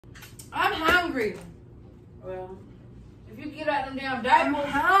I'm hungry. Well, If you get out them damn diapers.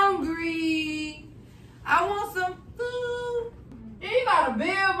 I'm hungry. I want some food. Yeah, you got a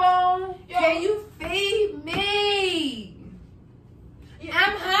bib on. Can you feed me? Yeah.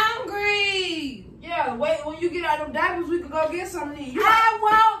 I'm hungry. Yeah, wait, when you get out them diapers, we can go get something to eat. I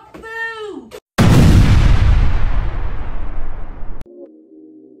want food.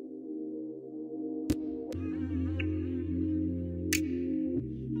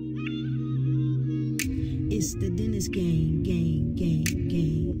 It's the dentist gang.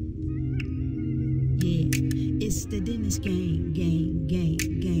 Yeah, it's the dentist gang.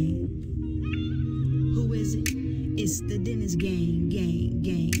 Who is it? It's the dentist gang.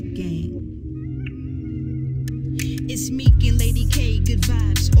 It's Meek and Lady K, good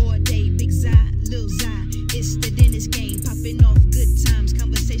vibes all day, big Zai, Lil Zai. It's the dentist gang, popping off good times,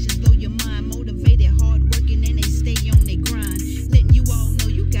 conversations blow your mind, motivated, hard working, and they stay on their grind. Letting you all know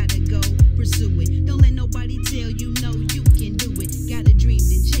you gotta go pursue it. Don't let nobody tell you no, you can do it. Got a dream,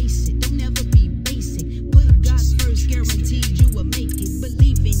 then chase it. Don't ever be basic. Put God first, guaranteed you will make it.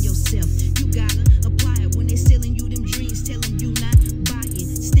 Believe in yourself. You gotta apply it when they selling you them dreams. Tell them you not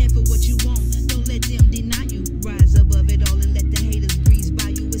buying. Stand for what you want. Don't let them deny you. Rise above it all and let the haters breeze by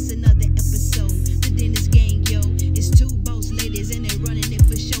you. It's another episode. The dentist gang, yo. It's two boss ladies and they running it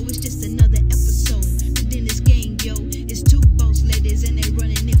for show. It's just another episode. The dentist gang, yo. It's two boss ladies and they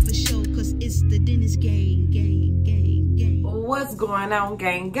running it for show. Cause it's the dentist gang. What's going on,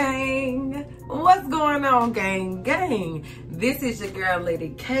 gang? What's going on, gang? This is your girl,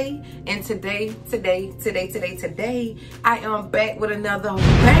 LadyK, and today, I am back with another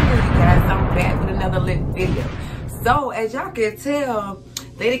banger, you guys. I'm back with another lit video. So, as y'all can tell,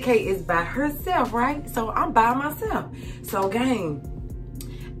 LadyK is by herself, right? So, I'm by myself. So, gang,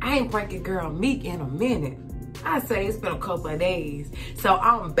 I ain't pranking girl Meek in a minute. I say it's been a couple of days. So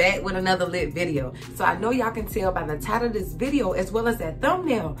I'm back with another lit video. So I know y'all can tell by the title of this video as well as that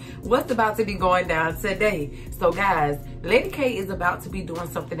thumbnail what's about to be going down today. So guys, LadyK is about to be doing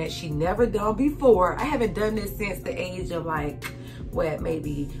something that she never done before. I haven't done this since the age of like, what,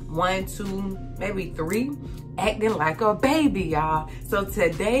 maybe 1, 2, maybe 3, acting like a baby, y'all. So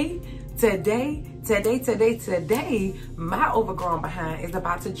today, my overgrown behind is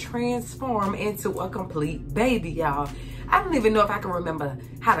about to transform into a complete baby, y'all. I don't even know if I can remember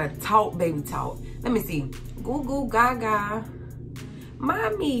how to talk baby talk. Let me see. Goo goo gaga.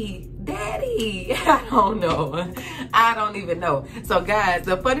 Mommy, daddy. I don't know. I don't even know. So guys,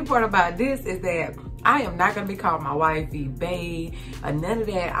 the funny part about this is that I am not gonna be calling my wifey babe or none of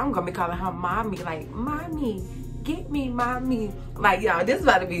that. I'm gonna be calling her mommy, like, mommy, get me, mommy. Like, y'all, this is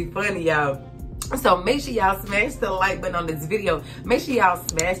about to be funny, y'all. So make sure y'all smash the like button on this video. Make sure y'all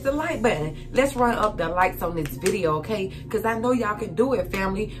smash the like button. Let's run up the likes on this video, okay? Because I know y'all can do it,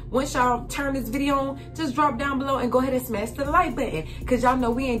 family. Once y'all turn this video on, just drop down below and go ahead and smash the like button. Because y'all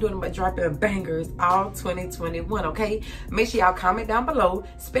know we ain't doing but dropping bangers all 2021, okay? Make sure y'all comment down below.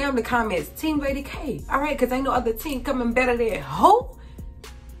 Spam the comments, Team LadyK. All right? Because ain't no other team coming better than who?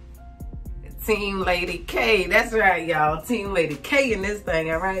 Team LadyK. That's right, y'all. Team LadyK in this thing,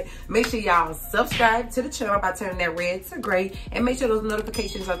 all right? Make sure y'all subscribe to the channel by turning that red to gray. And make sure those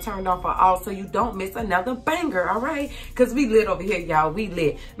notifications are turned on for all so you don't miss another banger, all right? Because we lit over here, y'all. We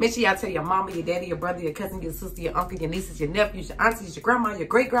lit. Make sure y'all tell your mama, your daddy, your brother, your cousin, your sister, your uncle, your nieces, your nephews, your aunties, your grandma, your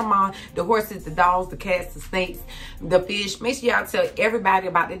great-grandma, the horses, the dogs, the cats, the snakes, the fish. Make sure y'all tell everybody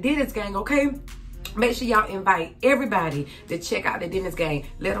about the dentist gang, okay? Make sure y'all invite everybody to check out the dentist gang.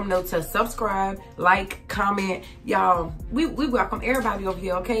 Let them know to subscribe, like, comment. Y'all, we welcome everybody over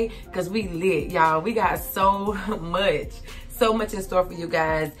here, okay? Because we lit, y'all. We got so much in store for you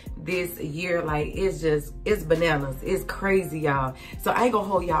guys this year. Like, it's bananas. It's crazy, y'all. So I ain't gonna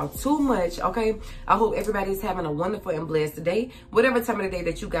hold y'all too much, okay? I hope everybody's having a wonderful and blessed day, whatever time of the day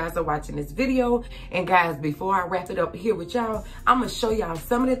that you guys are watching this video. And guys, before I wrap it up here with y'all, I'm gonna show y'all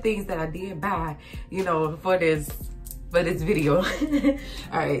some of the things that I did buy, you know, for this video.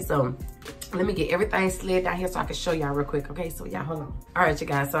 All right, so let me get everything slid down here so I can show y'all real quick, okay? So y'all, hold on. All right, you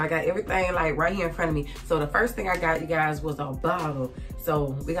guys, so I got everything like right here in front of me. So the first thing I got, you guys, was a bottle.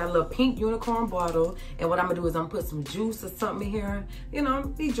 So we got a little pink unicorn bottle, and what I'm gonna do is I'm gonna put some juice or something in here. You know,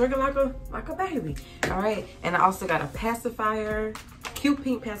 be drinking like a baby, all right? And I also got a pacifier, cute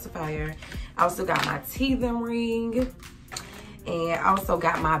pink pacifier. I also got my teething ring, and I also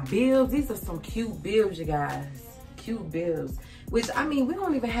got my bibs. These are some cute bibs, you guys. Cute bibs, which, I mean, we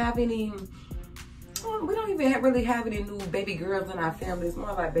don't even have any, really have any new baby girls in our family. It's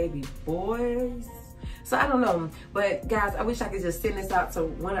more like baby boys. So I don't know, but guys, I wish I could just send this out to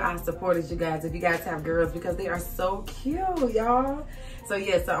one of our supporters, you guys, if you guys have girls, because they are so cute, y'all. So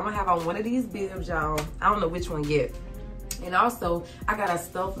yeah, so I'm gonna have on one of these bibs, y'all. I don't know which one yet. And also, I got a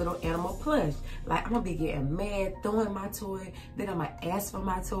stuffed little animal plush. Like, I'm gonna be getting mad, throwing my toy, then I'm gonna ask for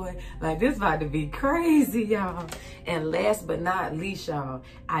my toy. Like, this about to be crazy, y'all. And last but not least, y'all,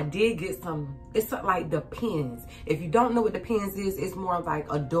 I did get some, it's like the pins. If you don't know what the pins is, it's more like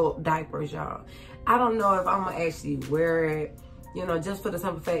adult diapers, y'all. I don't know if I'm gonna actually wear it, you know, just for the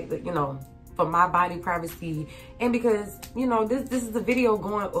simple fact that, you know, for my body privacy, and because, you know, this is a video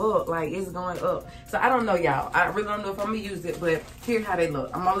going up, like, it's going up. So I don't know, y'all. I really don't know if I'm gonna use it, but here's how they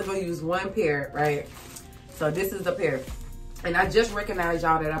look. I'm only gonna use one pair, right? So this is the pair, and I just recognized,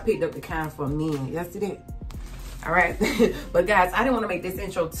 y'all, that I picked up the kind for men. Y'all see that? All right. But guys, I didn't want to make this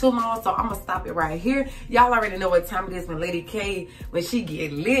intro too long, so I'm gonna stop it right here. Y'all already know what time it is when Lady K, when she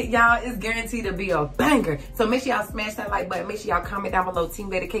get lit, y'all, it's guaranteed to be a banger. So make sure y'all smash that like button. Make sure y'all comment down below Team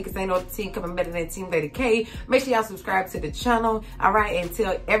Lady K, because ain't no team coming better than Team Lady K. Make sure y'all subscribe to the channel, all right, and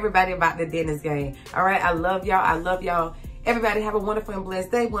tell everybody about the Dennis game. All right, I love y'all. I love y'all. Everybody have a wonderful and blessed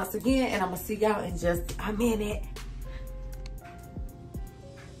day once again, and I'm gonna see y'all in just a minute.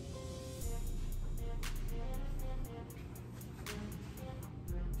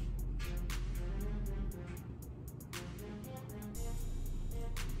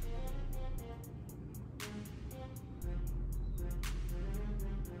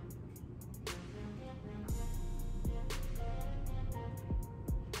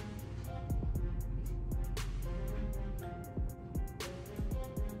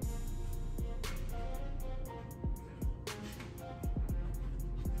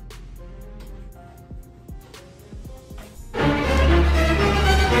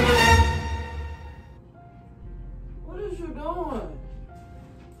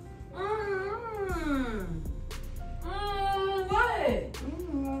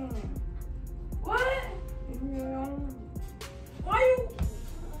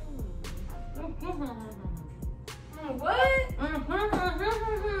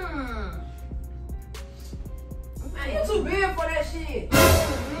 You too big for that shit.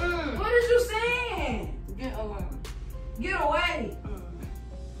 What is you saying? Get away. Get away.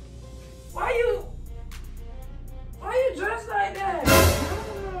 Why you dressed like that?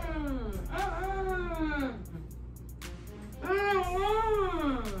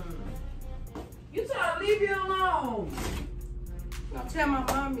 You trying to leave you alone. I'll tell my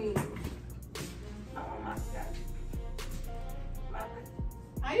mommy. Oh my God.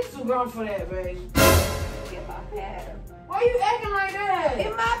 I used to grown for that, baby. Get my pad. Why you acting like that?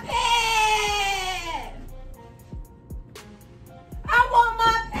 Get my pad. I want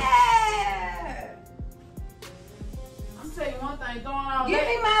my pad. I'm telling you one thing, throwing all Give that.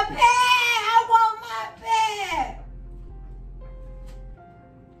 me my pad. I want my pad.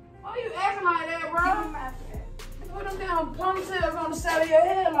 Why you acting like that, Give me bro? my pad. Put them down ponytails on the side of your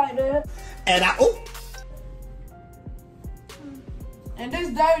head like that. And I, oh. And this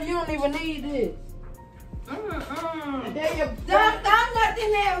dirty, you don't even need this. And then your Don't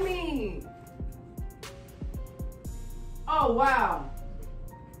nothing at me. oh wow.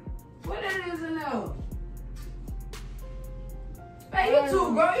 What that is in there? Hey, you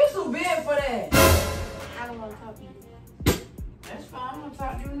too, bro. You too big for that. I don't want to talk to you. That's fine. I'm gonna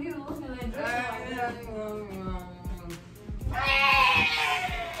talk to you when you looking at dress like that.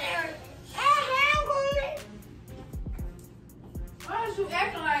 Why is you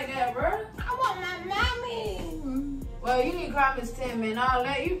acting like that, bro? I want my mommy. Well, you need to call Miss 10 minutes. I'll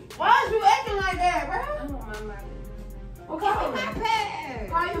let you. Why is you acting like that, I bro? want my mommy. Well, Give call me my her. pad.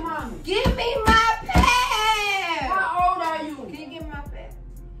 Call your mommy. Give me my pad. How old are Can you? you give me my pad?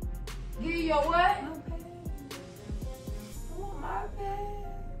 Give you your what? My pad. I want my pad.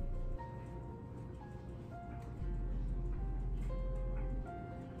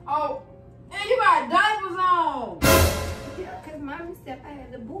 Oh, and you got diapers on. Yeah, because mommy said I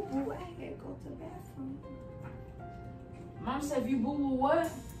had the boo-boo. I had to go to the bathroom. Mom said if you boo boo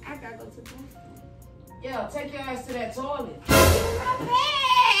what? I got to go to the bathroom. Yeah, take your ass to that toilet. Give me my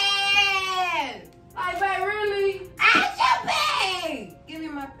pad. Like, babe, really? I should pay. Give me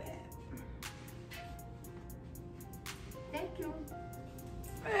my pad. Thank you.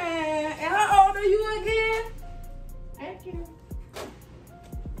 Man, and how old are you again? Thank you.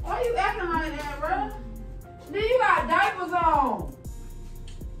 Why you acting like that, bro? Then you got diapers on.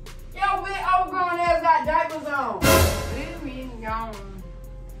 Yo, big overgrown ass got diapers on. Leave me alone.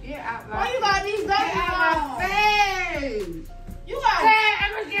 Get out my Why you got these Get diapers out on? my face. You got,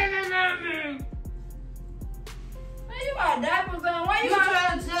 I'm getting on me. man, you got diapers on. Why You you got?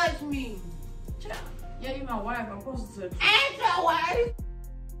 trying to touch me? Yeah, you my wife. I'm supposed to touch you. Ain't your wife.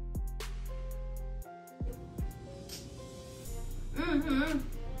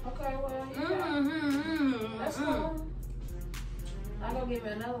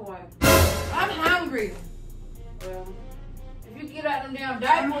 get me another wife. I'm hungry. Well, if you get out them damn I'm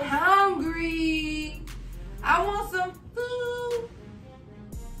diapers, hungry. I want some food.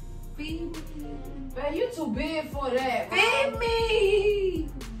 Feed me. man, you too big for that. Feed me.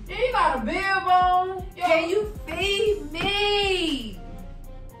 Yeah, you got a bib on. Yo, Can you feed me?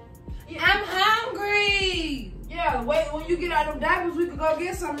 I'm hungry. Yeah, wait, when you get out them diapers, we could go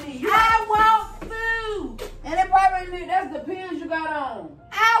get something to eat. I want food. And it probably that's the pins you got on.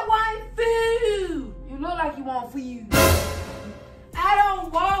 I want food. You look like you want food. I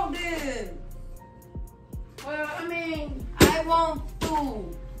don't want this. Well, I mean, I want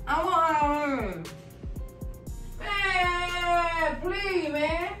food. I want her. man, please,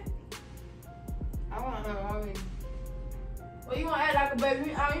 man. I want her. Well, you want to act like a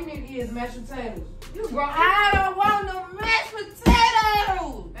baby. All you need to eat is mashed potatoes. You grown. I don't want no mashed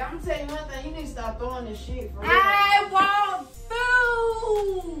potatoes. I'm gonna tell you one thing. You need to stop throwing this shit for real. I want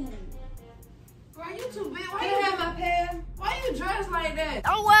food. Bro, you too big. Can you have my pen? Why you dressed like that?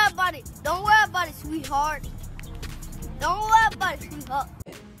 Don't worry about it. Don't worry about it, sweetheart. Don't worry about it, sweetheart.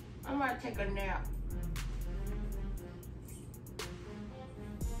 I'm gonna take a nap.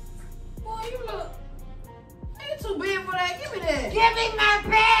 Boy, you look. You too big for that. Give me that. Give me my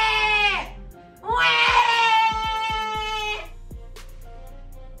pen.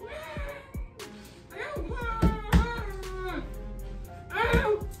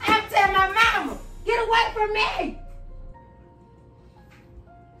 I'm telling my mama, get away from me.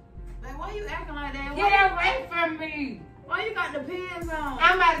 Man, why you acting like that? Get away from me. Why you got the pins on?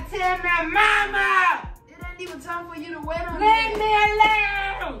 I'm about to tell my mama. It ain't even time for you to wear them. Leave me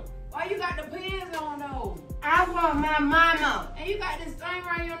alone. Why you got the pins on though? I want my mama. And you got this thing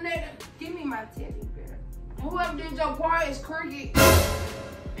around your neck. Give me my teddy bear. And whoever did your part is crooked.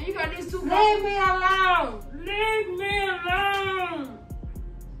 And you got these two. Leave me alone. Leave me alone.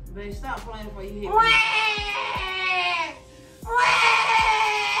 Babe, stop playing before you hit me.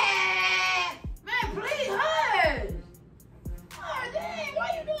 Man, please hush. Oh, dang, why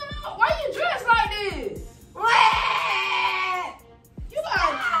you doing all? Why you dressed like this? You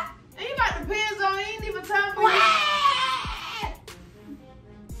got, and you got the pins on. You ain't even time for you.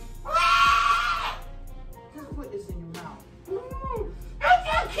 Just put this in your mouth.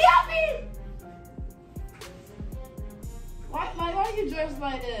 Kill me. Why you dressed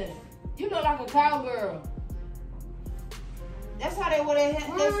like that? You look like a cowgirl. That's how they wear their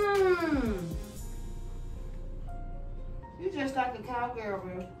hair. You dressed like a cowgirl,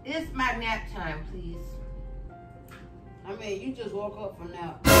 bro. It's my nap time, please. I mean, you just woke up from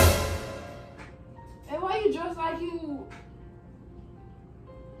nap. Hey, why you dressed like you?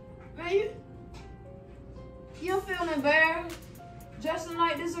 Man, you don't feel embarrassed dressing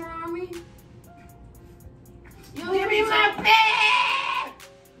like this around me? You don't hear Give me me my talk? pen.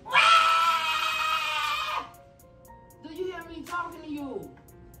 Do you hear me talking to you?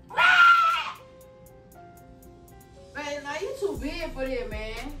 Man, now you too big for this,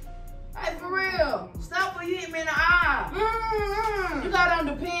 man. Hey, for real. Stop or you hit me in the eye. You got on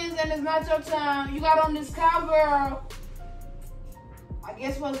the pins and it's not your time. You got on this cowgirl. I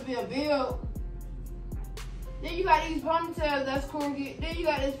guess supposed to be a build. Then you got these ponytails that's crooked. Then you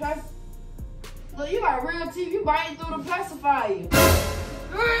got this look, you got real teeth. You biting through the pacifier.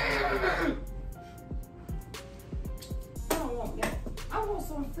 I don't want that. I want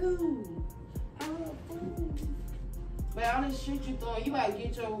some food. I want food. But all this shit you throwing, you gotta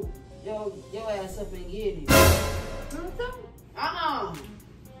get your ass up and get it.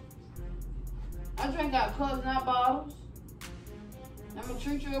 I drink out cups, not bottles. I'm gonna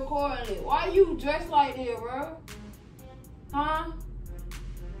treat you accordingly. Why you dressed like this, bro? Huh?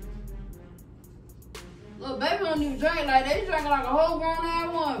 Look, baby don't even drink like that. You drinking like a whole grown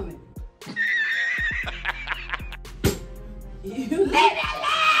ass woman. You Leave me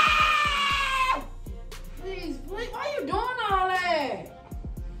alone. please, why you doing all that?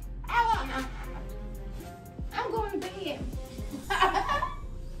 I'm going to bed.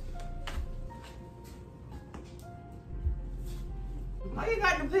 Why you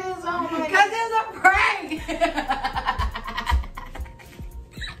got the pins on? Because it's a prank.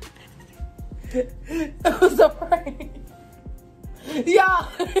 It was a prank. Y'all.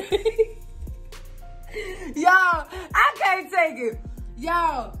 Y'all, I can't take it.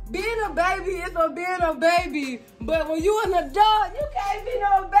 Y'all, being a baby is for being a baby. But when you an adult, you can't be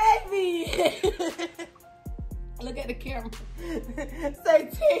no baby. Look at the camera. Say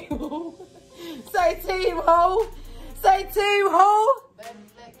team who? Say team who? Say team who? Baby,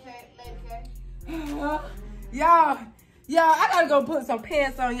 LadyK. Y'all, I gotta go put some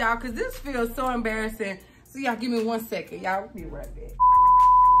pants on y'all because this feels so embarrassing. So y'all give me 1 second. Y'all be right back.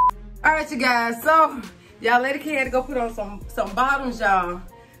 All right, you guys. So, y'all, LadyK had to go put on some bottoms, y'all.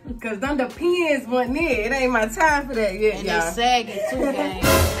 Because them the pins wasn't it. It ain't my time for that yet, And y'all. they sagging too, gang.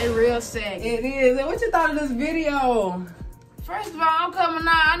 They real sagging. It is. And what you thought of this video? First of all, I'm coming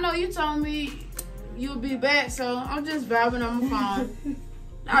out. I know you told me you'll be back, so I'm just vibing on my phone.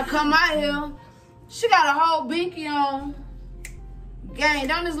 I come out here. She got a whole binky on. Gang,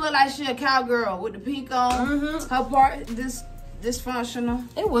 don't this look like she a cowgirl with the pink on? Her part, dysfunctional.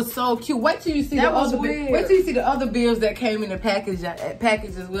 It was so cute. Wait till you see That the was other weird. wait till you see the other bills that came in the package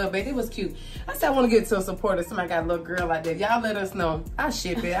as well, baby. It was cute. I said I want to get to a supporter. Somebody got a little girl like that. Y'all let us know. I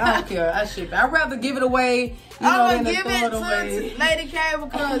ship it. I don't care. I ship it. I'd rather give it away. I'm gonna give it to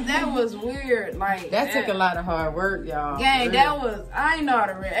LadyK because that was weird. Like that took a lot of hard work, y'all. Gang, really. that was, I ain't know how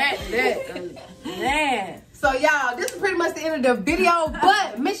to react to that. Man. So y'all, this is pretty much the end of the video,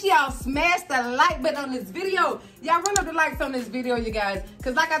 but make sure y'all smash the like button on this video. Y'all run up the likes on this video, you guys.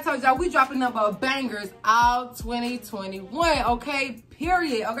 Because like I told y'all, we dropping number of bangers all 2021, okay?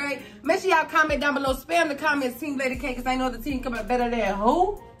 Period, okay? Make sure y'all comment down below. Spam the comments, Team LadyK, because I know the team coming better than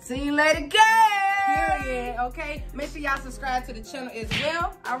who? Team LadyK. Period, okay? Make sure y'all subscribe to the channel as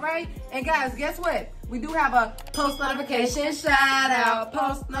well, all right? And guys, guess what? We do have a post notification shout out,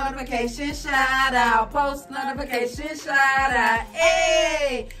 post notification shout out, post notification shout out.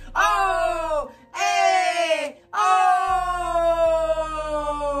 Hey, oh, hey,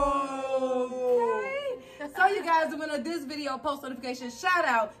 oh. Okay. So you guys, the winner of this video post notification shout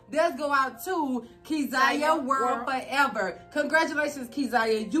out does go out to Keziah World Forever. Congratulations,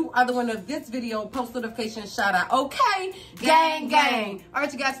 Keziah. You are the winner of this video post notification shout out. Okay, gang, gang. All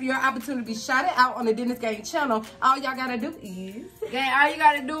right, you guys, for your opportunity to be shouted out on the Dennis Gang channel, all y'all gotta do is, gang, all you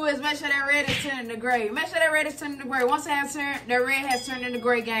gotta do is make sure that red is turned into gray. Make sure that red is turned into gray. Once it has turned, that red has turned into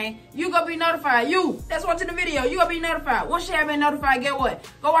gray, gang, you gonna be notified. You that's watching the video, you gonna be notified. Once you have been notified, get what?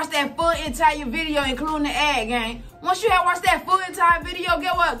 Go watch that full entire video, including the ad, gang. Once you have watched that full entire video,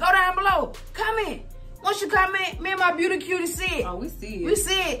 get what? Go down below, comment. Once you comment, me and my beauty cutie see it. oh, we see it. We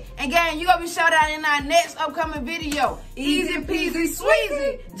see it. And gang, you gonna be shouted out in our next upcoming video. Easy peasy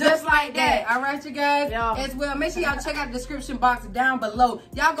sweezy. Just like that. All right, you guys. Yeah. As well, make sure y'all check out the description box down below.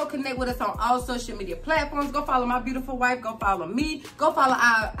 Y'all go connect with us on all social media platforms. Go follow my beautiful wife. Go follow me. Go follow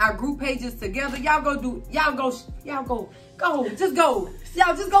our group pages together. Y'all go. Just go.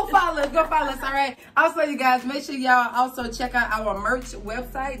 Y'all just go follow us. Go follow us, all right? Also, you guys, make sure y'all also check out our merch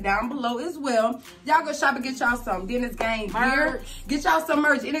website down below as well. Y'all go shop and get y'all some Dennis Gang gear. Get y'all some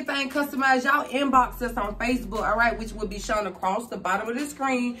merch. Anything customized, y'all inbox us on Facebook, all right? Which will be shown across the bottom of the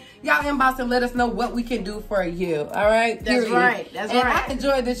screen. Y'all inbox and let us know what we can do for you, all right? That's right. That's right. I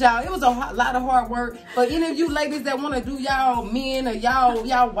enjoyed this, y'all. It was a lot of hard work. But any of you ladies that want to do y'all men or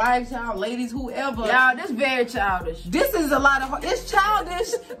y'all wives, y'all ladies, whoever. Y'all, this very childish. This is a lot of it's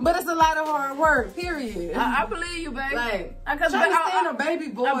childish, but it's a lot of hard work, period. I believe you, baby. Like, Because understand a baby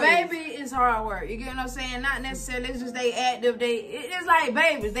boy. A baby is hard work. You get what I'm saying? Not necessarily. It's just they active. It's like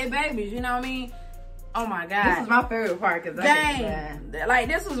babies. They babies. You know what I mean? Oh my God. This is my favorite part because like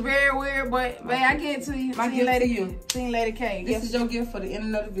this was very weird, but man, I get it to you. My gift to you. Team LadyK. This is your gift for the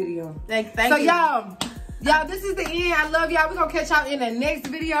end of the video. Thank so you. Y'all, this is the end. I love y'all. We're going to catch y'all in the next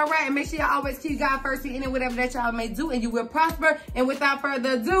video, all right? And make sure y'all always keep God first in whatever that y'all may do, and you will prosper. And without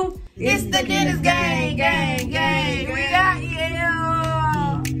further ado, it's the Dennis Gang, gang, gang. We out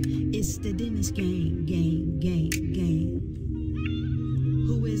here. It's the Dennis Gang, gang, gang, gang.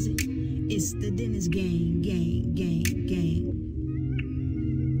 Who is it? It's the Dennis Gang, gang, gang, gang.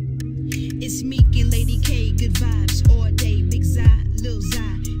 It's Meek and LadyK, good vibes all day. Big Zai, Lil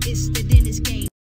Zai.